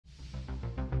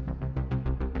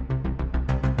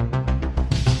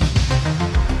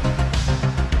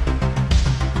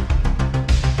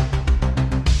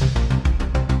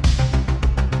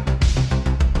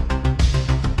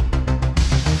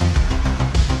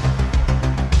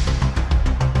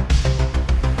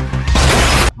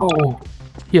Oh,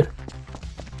 here.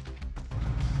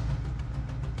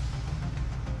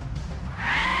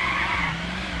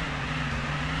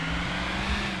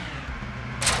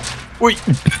 Oi!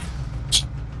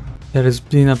 There has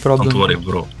been a problem. Don't worry,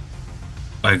 bro.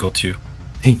 I got you.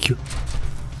 Thank you.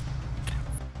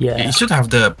 Yeah. You should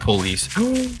have the police.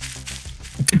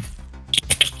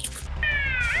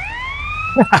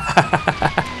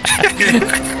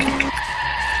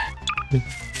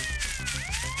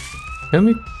 Can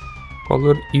we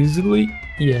color easily?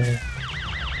 Yeah.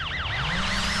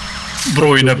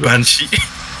 Bro in a banshee.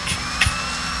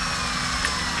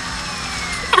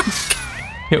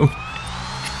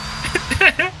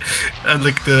 And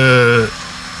like the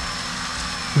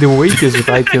weight is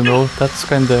right, you know. That's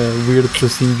kind of weird to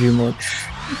see in GMOD.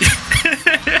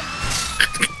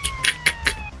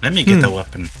 Let me get a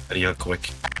weapon real quick.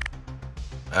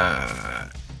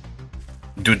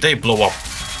 Do they blow up?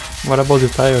 What about the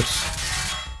tires?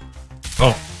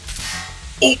 Oh.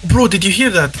 Oh, bro, did you hear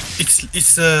that?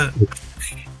 It's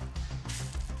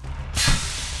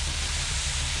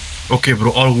Okay,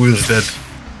 bro, all wheels dead.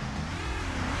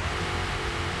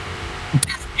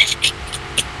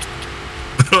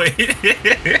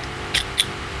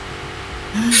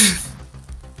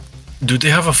 Do they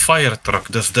have a fire truck?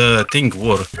 Does the thing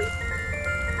work?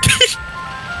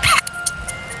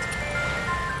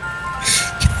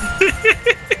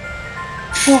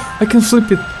 Oh, I can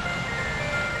flip it.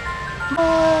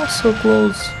 Oh, so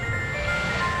close.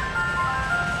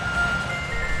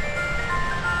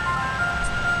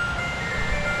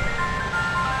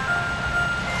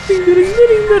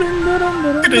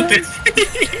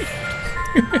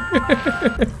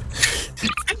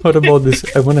 What about this?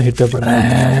 I wanna hit the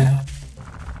button.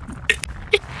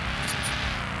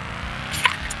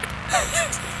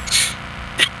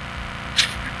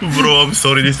 Bro, I'm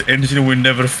sorry, this engine will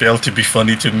never fail to be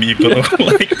funny to me, bro.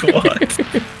 Like what?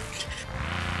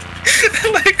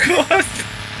 Like what?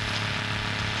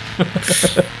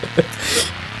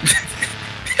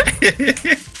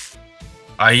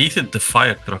 I eated the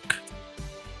fire truck.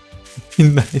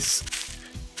 Nice.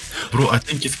 Bro, I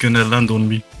think it's gonna land on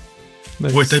me.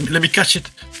 Nice. Wait, let me catch it.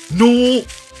 No!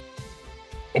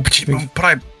 Oh,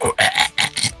 prime. Oh.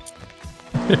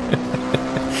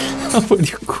 How would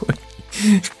you go?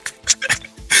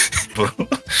 Bro,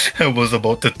 I was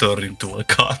about to turn into a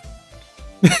car.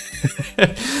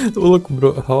 Look,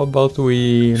 bro, how about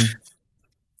we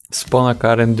spawn a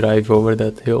car and drive over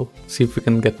that hill? See if we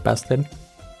can get past it.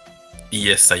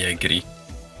 Yes, I agree.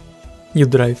 You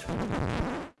drive.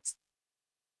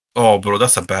 Oh, bro,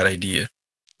 that's a bad idea.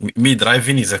 Me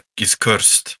driving is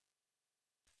cursed.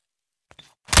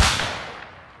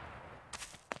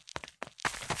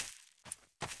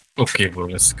 Okay, bro,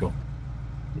 let's go.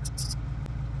 Yes.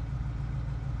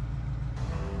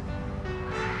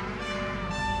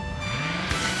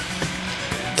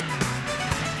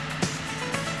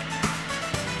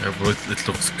 Yeah, bro, it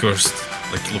looks cursed.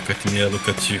 Like, look at me, I look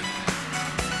at you.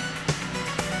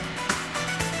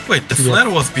 Wait, the flare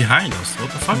was behind us.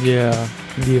 What the fuck? Yeah,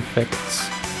 the effects.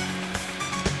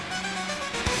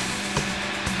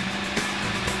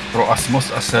 Bro, as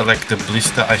much as I like the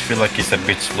blister, I feel like it's a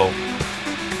bit slow.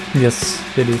 Yes,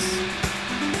 it is.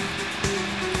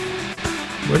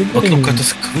 But look at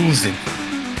us cruising.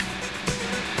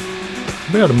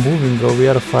 We are moving, bro. We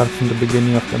are far from the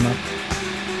beginning of the map.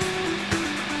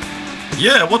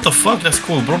 Yeah, what the fuck? That's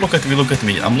cool, bro. Look at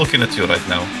me. I'm looking at you right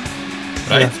now.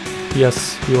 Right? Yeah.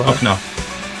 Yes, you are. Look now.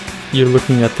 You're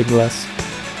looking at the glass.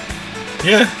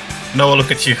 Yeah. Now I look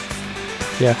at you.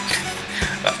 Yeah.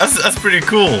 That's pretty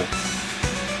cool.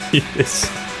 It is.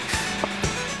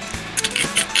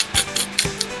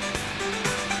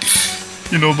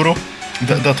 You know, bro,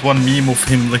 that one meme of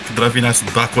him like driving us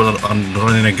backward and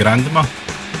running a grandma.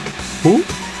 Who?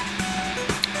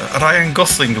 Ryan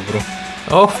Gosling, bro.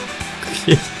 Oh,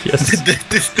 yes.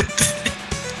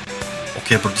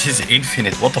 Okay, bro, this is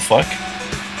infinite. What the fuck?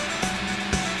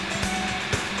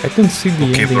 I can see the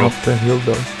ending bro. of the hill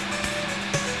though.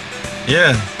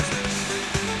 Yeah.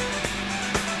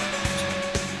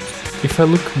 If I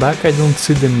look back, I don't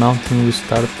see the mountain we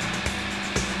start.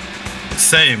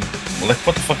 Same. Like,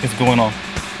 what the fuck is going on?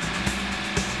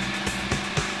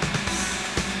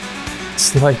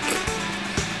 It's like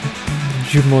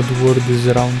GMOD world is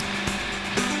around.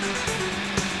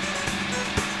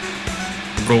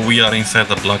 Bro, we are inside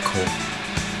the black hole.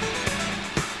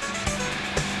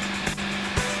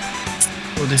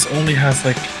 Bro, this only has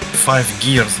like 5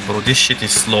 gears, bro. This shit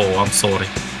is slow, I'm sorry.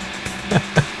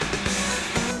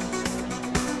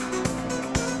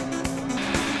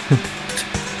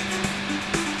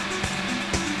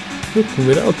 Look,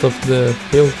 we're out of the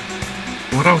hill.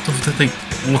 We're out of the thing.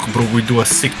 Look, bro, we do a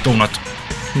sick donut.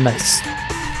 Nice.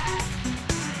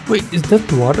 Wait, is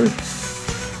that water?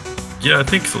 Yeah, I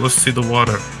think so. Let's see the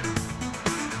water.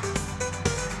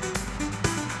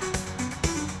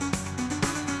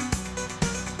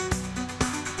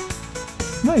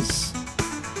 Nice.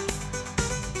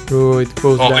 Bro, it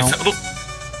goes down.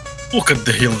 Look at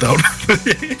the hill down.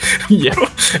 Yeah. Bro,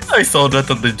 I saw that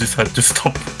and they just had to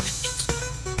stop.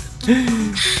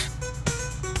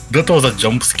 That was a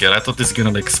jump scare. I thought it's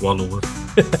gonna like swallow it.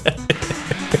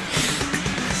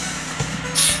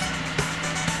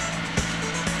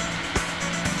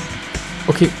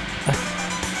 Okay.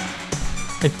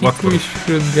 I think we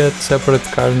should get separate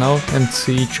cars now and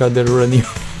see each other running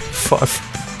far.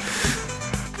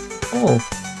 Oh,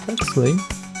 that's lame.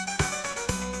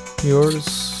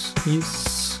 Yours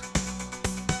is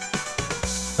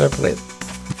perfect.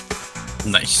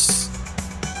 Nice.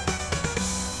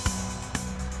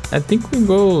 I think we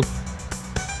go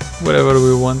wherever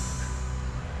we want.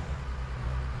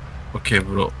 Okay,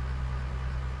 bro.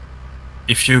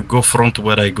 If you go front,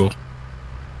 where I go?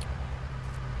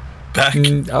 Back?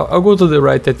 I'll go to the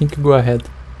right. I think you go ahead.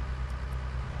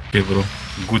 Okay, bro.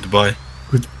 Goodbye.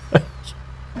 Goodbye.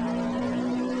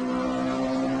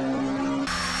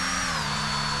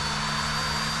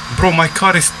 Bro, my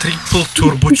car is triple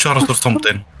turbocharged or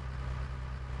something.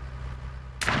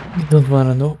 I don't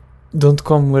wanna know. Don't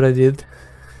come where I did.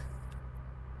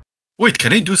 Wait,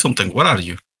 can I do something? Where are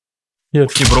you?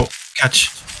 Yes. Okay, bro. Catch.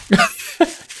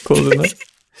 Cool enough.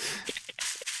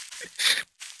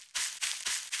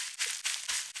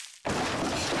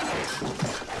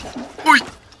 Wait.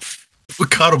 We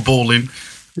car bowling.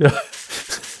 Yeah.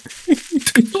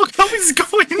 Look how he's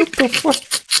going. What the fuck?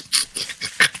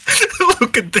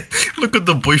 Look at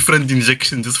the boyfriend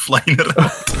injection just flying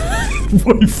around.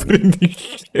 Boyfriend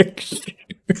injection.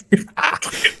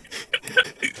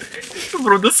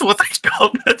 Bro, that's what I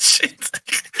call that shit.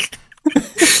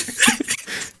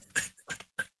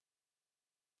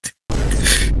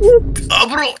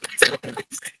 Bro.